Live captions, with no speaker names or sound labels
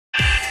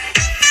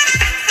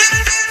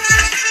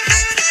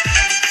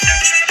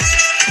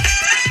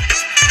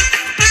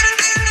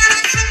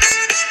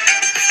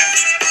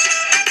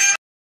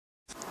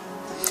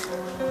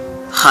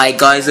Hi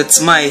guys, it's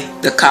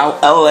the cow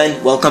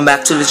Owen. Welcome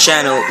back to the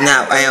channel.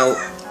 Now I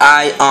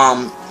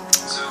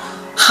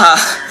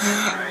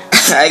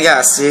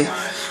gotta say,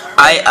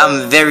 I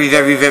am very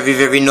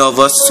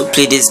nervous to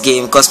play this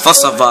game because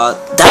first of all,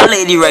 that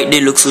lady right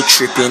there looks so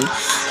tripping,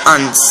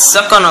 and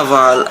second of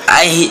all,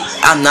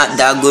 I'm not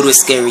that good with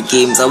scary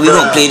games. And we're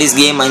gonna play this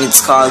game, and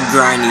it's called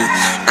Granny.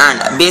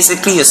 And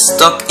basically, you're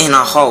stuck in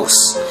a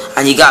house,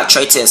 and you gotta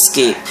try to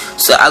escape.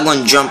 So I'm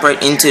gonna jump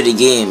right into the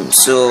game.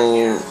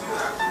 So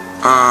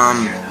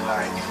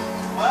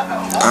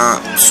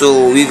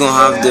we're gonna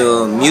have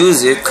the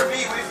music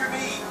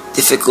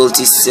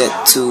difficulty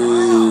set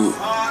to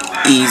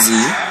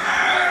easy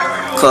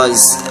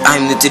because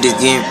I'm new to this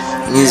game.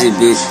 It needs a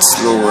bit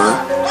slower.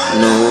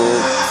 No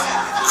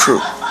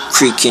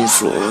creaking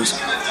floors.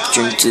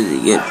 Drink to the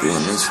get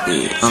bonus.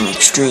 The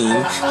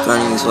extreme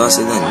running is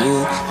faster than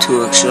you.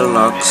 2 extra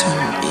locks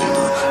and in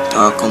the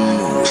darker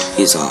mode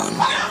is on.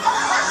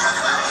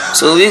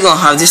 So we're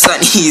gonna have this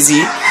one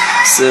easy.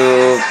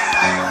 So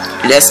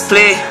let's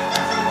play.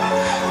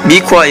 Be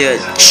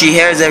quiet, she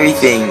hears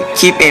everything.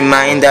 Keep in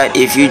mind that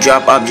if you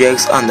drop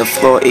objects on the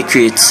floor, it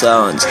creates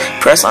sounds.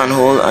 Press on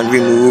hold and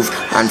remove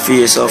and free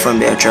yourself from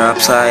bear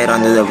trap side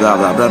under the blah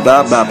blah blah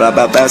blah blah blah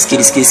blah blah skitty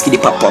skitty skitty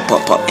pop pop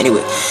pop pop.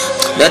 Anyway,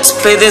 let's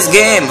play this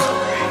game.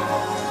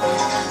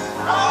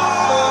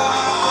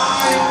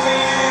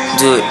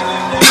 Dude,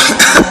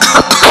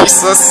 I'm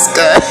so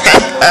scared.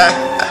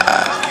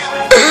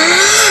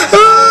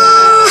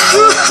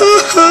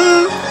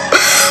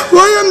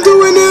 Why I'm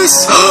doing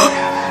this?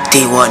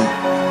 Day 1.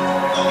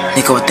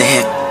 Nigga, what the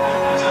heck?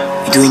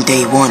 You doing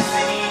day 1?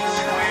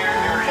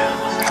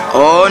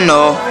 Oh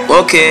no.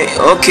 Okay.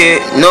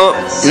 No,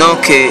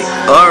 okay.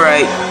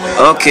 Alright.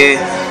 Okay.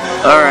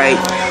 Alright.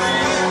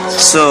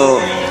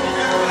 So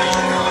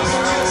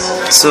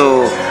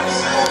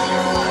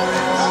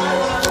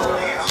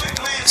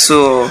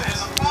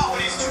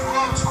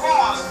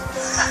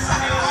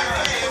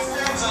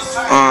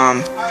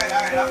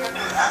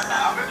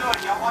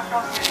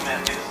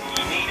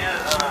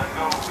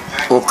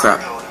oh crap.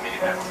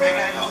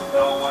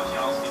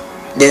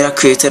 Did I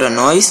created a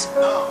noise?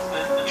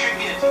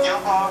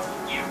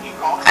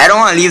 I don't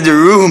want to leave the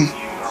room.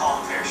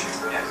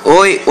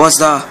 Oh wait, what's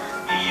that?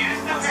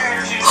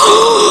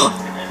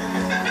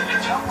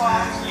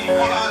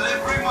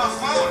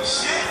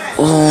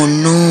 Oh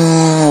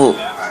no.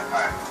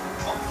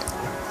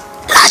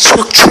 That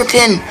look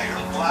tripping.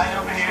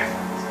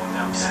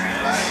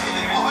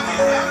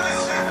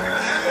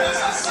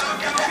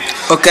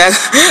 Okay,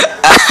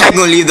 I'm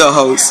gonna leave the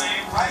house.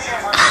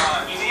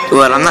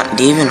 Well, I'm not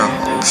leaving the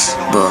house,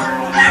 but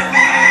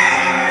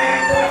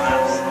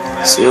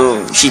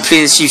so she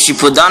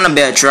put down a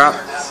bear trap.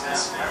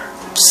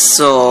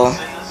 So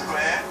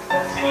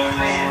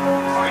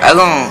I'm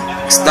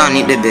gonna stand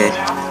in the bed.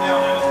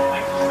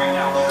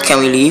 Can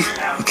we leave?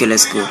 Okay,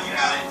 let's go.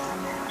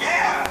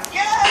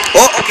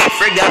 Oh, okay,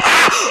 freak that.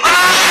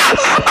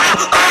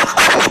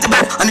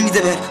 Underneath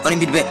the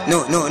bed.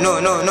 No.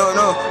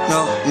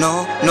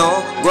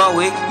 Go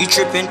away. You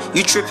tripping.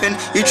 Leave.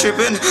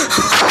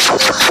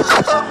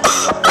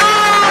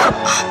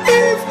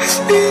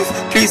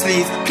 Please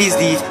leave.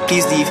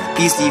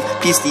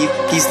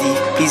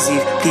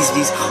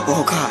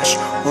 Oh gosh.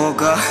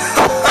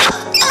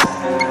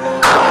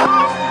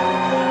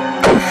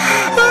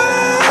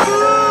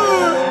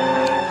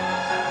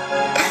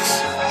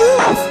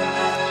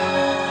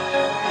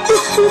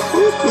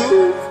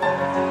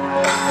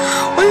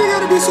 Why you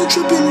gotta be so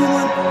tripping,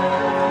 man?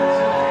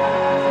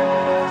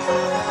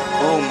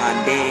 Oh my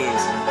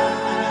days.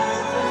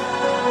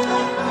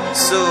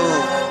 So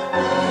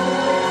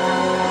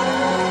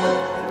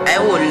I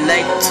would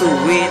like to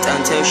wait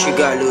until she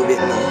got a little bit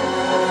more.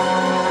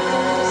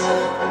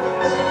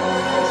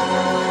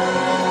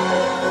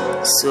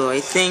 So I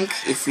think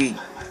if we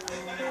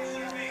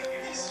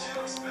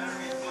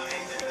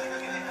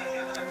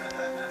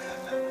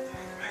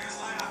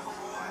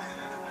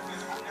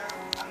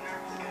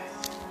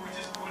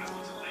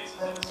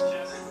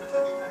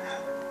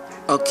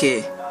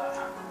okay,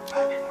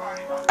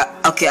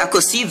 I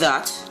could see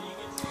that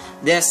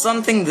there's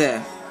something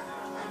there.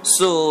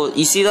 So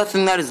you see that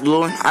thing that is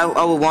glowing? I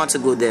would want to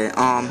go there.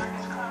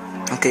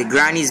 Okay,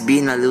 Granny's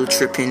being a little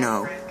trippy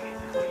now.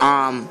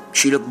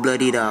 She look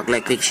bloody dog,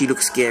 like she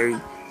looks scary.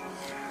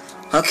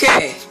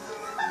 Okay,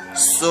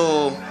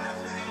 so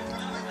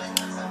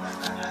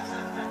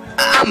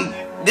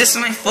this is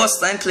my first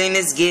time playing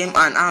this game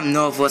and I'm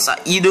nervous.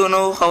 You don't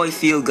know how I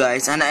feel,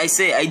 guys, and I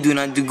say I do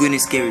not do good in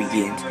scary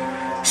games.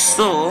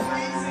 So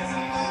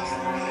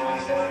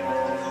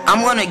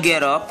I'm gonna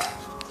get up.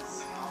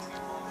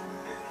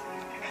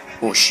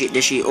 Oh shit,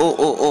 there she.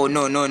 Oh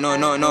no.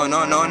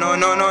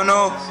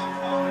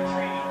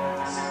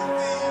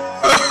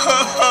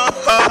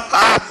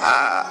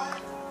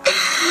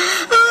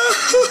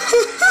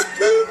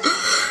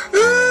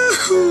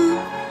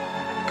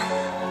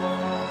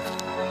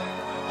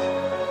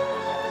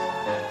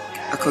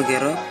 I could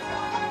get up.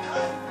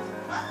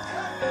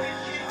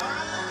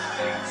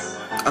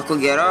 I could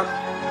get up.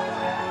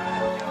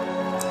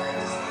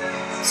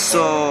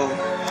 So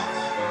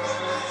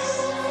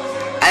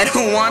I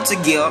don't want to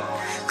get up,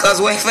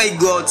 cause what if I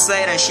go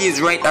outside and she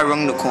is right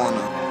around the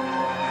corner?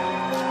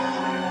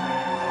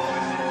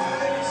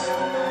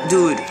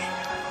 Dude,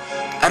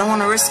 I don't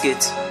want to risk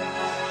it.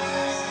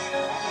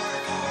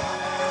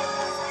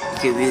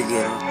 Okay, we'll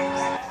get up.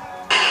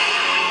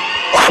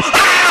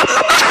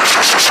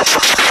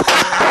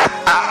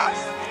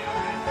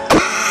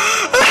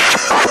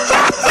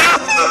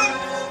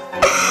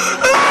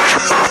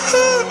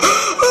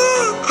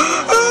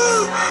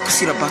 I could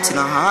see the bat in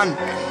her hand.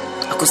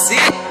 I could see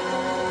it.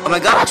 Oh my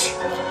gosh.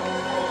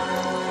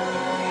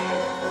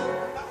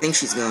 I think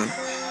she's gone.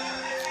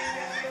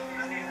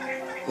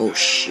 Oh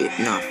shit.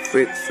 Nah,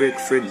 frick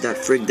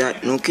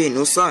that. Okay,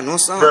 no sir.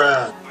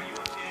 Bruh.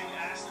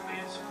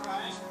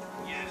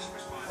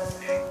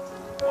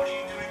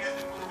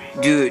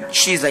 Dude,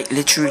 she's like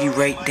literally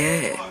right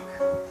there.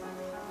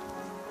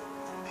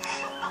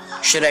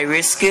 Should I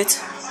risk it?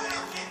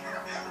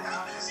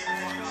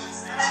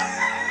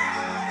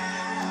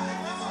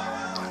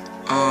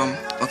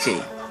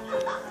 Okay.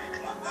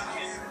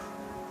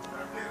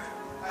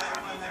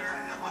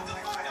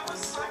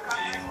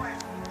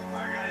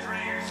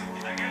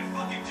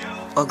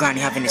 Oh, Granny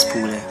having this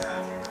pool there.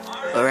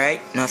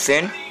 Alright,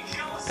 nothing.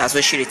 That's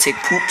where she take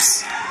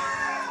poops.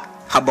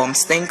 Her bum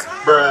stink.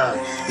 Bruh.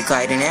 You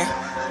got it in there.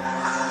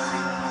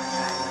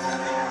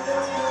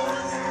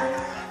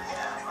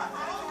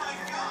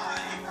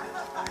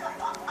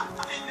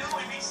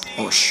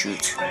 Oh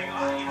shoot.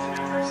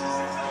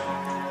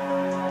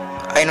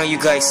 I know you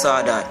guys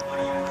saw that.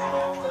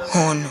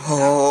 Oh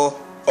no.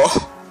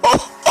 Oh.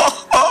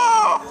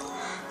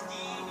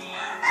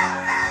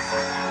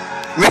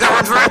 We gotta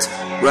run for it.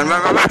 Run. Ah!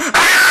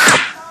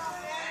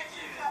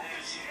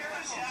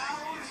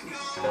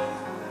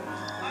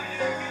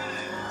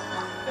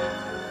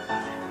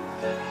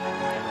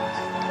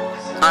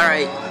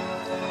 Alright.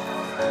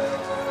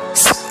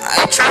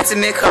 I tried to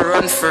make her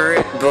run for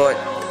it, but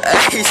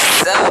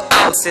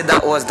I'll say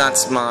that was not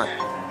smart.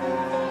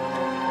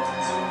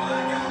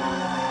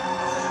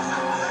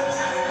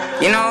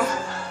 You know?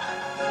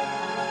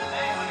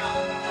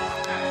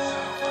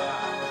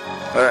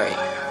 Alright.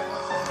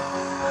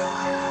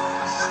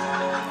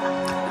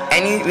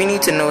 We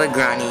need to know where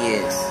Granny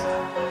is.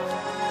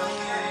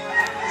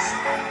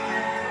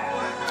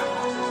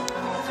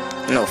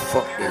 No,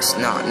 fuck this.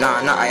 Nah.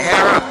 I hear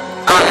her.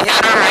 I hear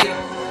her, right?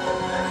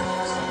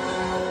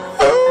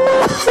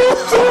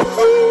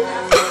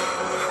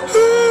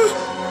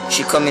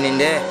 She coming in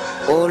there.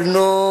 Oh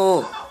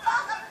no.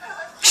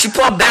 She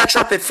put a bear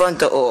trap in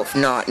front of off.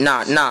 Nah.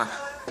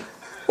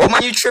 What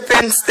man you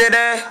tripping? Stay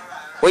there.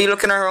 What you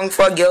looking around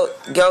for?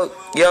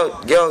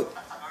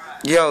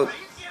 Yo.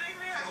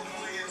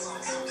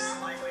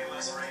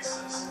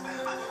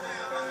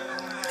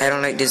 I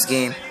don't like this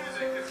game.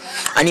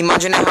 And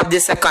imagine I have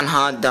this second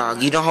hard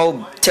dog. You know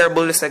how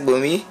terrible this like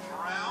with me?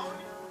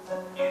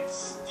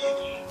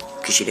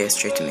 Cause she there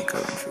straight to make her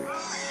run for it.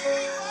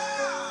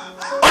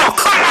 Oh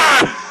come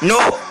on!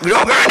 No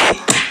Granny!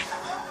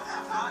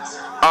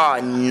 Oh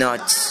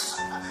nuts.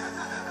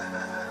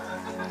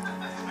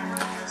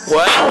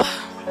 Well,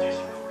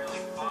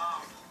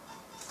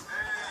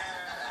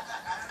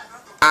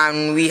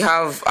 and we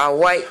have a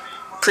white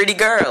pretty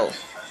girl.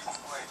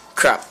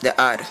 Crap, the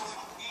ad.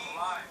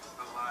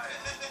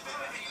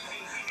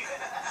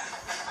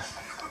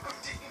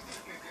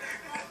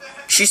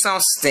 She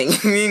sounds sting.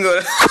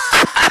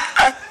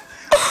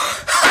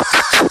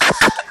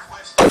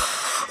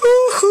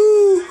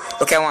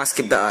 Okay, I want to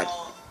skip the ad.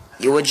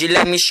 Would you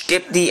let me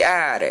skip the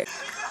ad?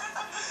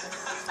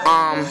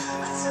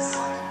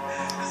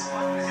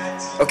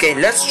 Okay,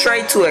 let's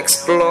try to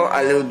explore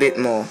a little bit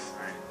more.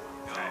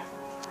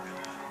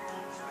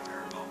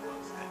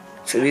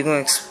 So we're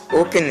going to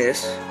open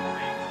this.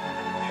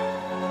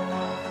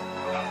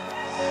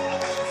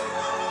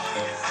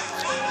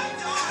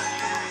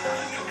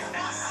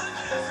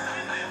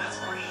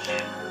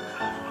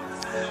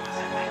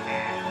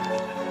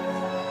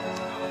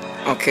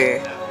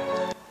 Okay.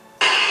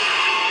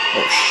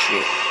 Oh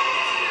shit.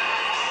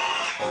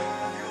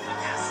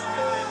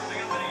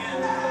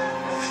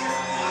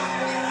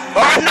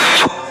 Oh no!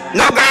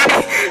 No,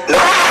 Granny! No!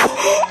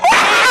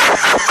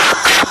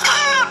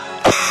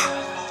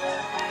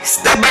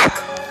 Step back!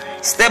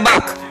 Step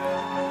back!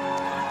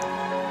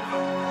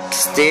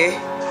 Stay.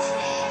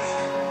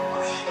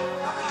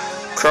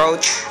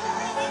 Crouch.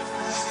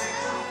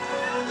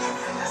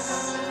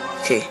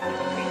 Okay.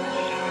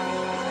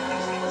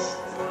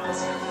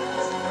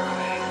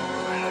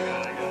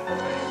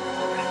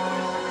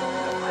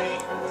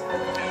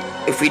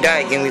 If we die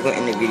again, we're gonna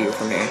end the video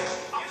from here.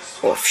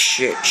 Oh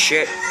shit.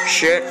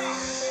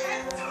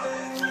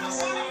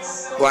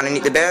 Go on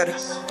underneath the bed.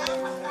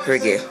 Here we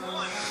go.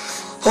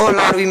 Oh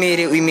lord, we made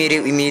it.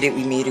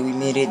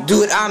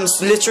 Dude, I'm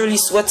literally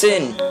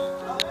sweating.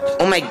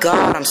 Oh my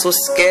god, I'm so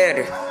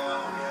scared.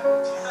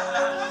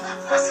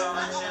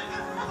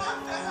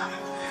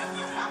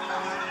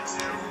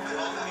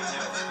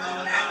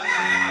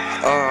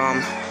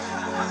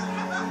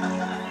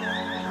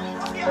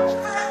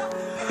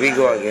 We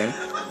go again.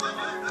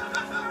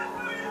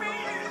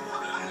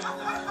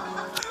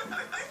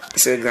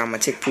 So grandma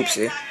take poops,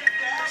 eh?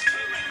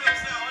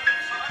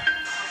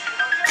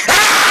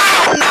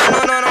 Ah!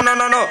 No, no, no, no, no,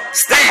 no, no!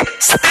 Stay!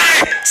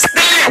 Stay!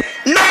 Stay!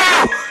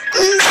 No!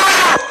 No!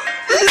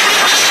 No!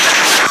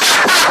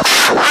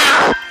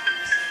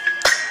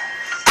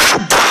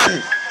 I'm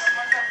done!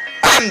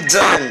 I'm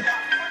done!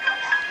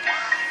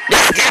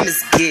 This game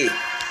is gay.